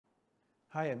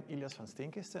Hi, I'm Elias van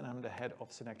Steenkisten and I'm the head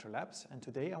of Cinector Labs, and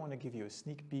today I want to give you a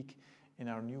sneak peek in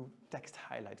our new text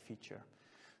highlight feature.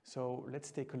 So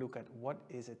let's take a look at what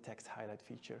is a text highlight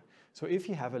feature. So if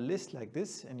you have a list like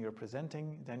this and you're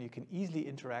presenting, then you can easily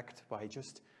interact by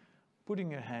just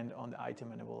putting your hand on the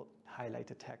item and it will highlight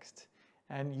the text.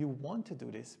 And you want to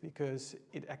do this because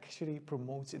it actually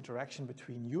promotes interaction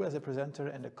between you as a presenter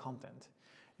and the content.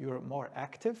 You're more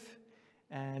active,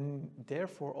 and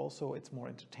therefore also it's more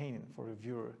entertaining for a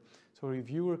viewer. So a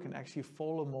reviewer can actually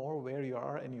follow more where you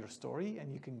are in your story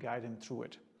and you can guide them through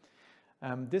it.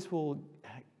 This will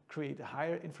create a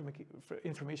higher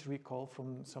information recall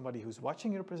from somebody who's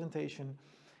watching your presentation,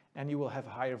 and you will have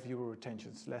higher viewer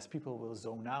retentions. Less people will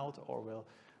zone out or will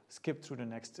skip through the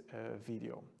next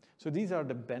video. So these are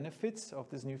the benefits of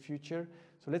this new feature.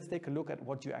 So let's take a look at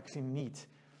what you actually need.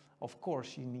 Of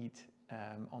course, you need,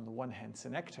 on the one hand,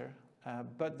 Cinector,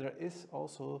 but there is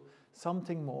also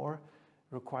something more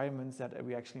requirements that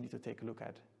we actually need to take a look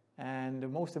at. And the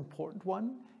most important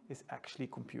one is actually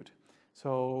compute.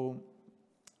 So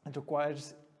it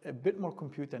requires a bit more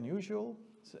compute than usual,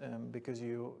 because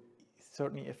you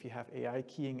certainly, if you have AI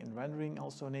keying and rendering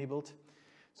also enabled,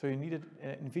 so you needed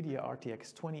NVIDIA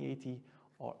RTX 2080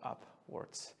 or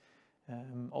upwards.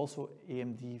 Also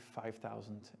AMD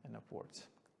 5000 and upwards.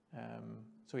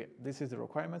 So yeah, this is the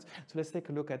requirements. So let's take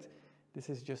a look at, this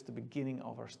is just the beginning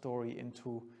of our story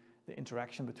into the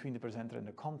interaction between the presenter and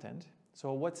the content.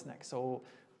 So what's next? So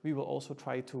we will also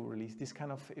try to release this kind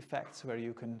of effects where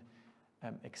you can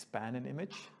expand an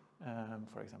image.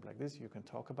 For example, like this, you can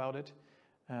talk about it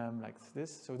like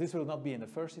this. So this will not be in the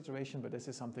first iteration, but this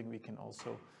is something we can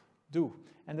also do.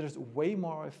 And there's way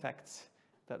more effects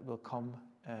that will come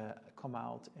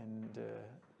out in the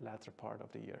latter part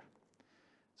of the year.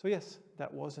 So yes,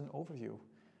 that was an overview.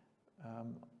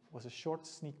 Was a short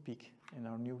sneak peek in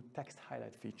our new text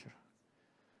highlight feature.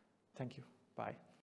 Thank you. Bye.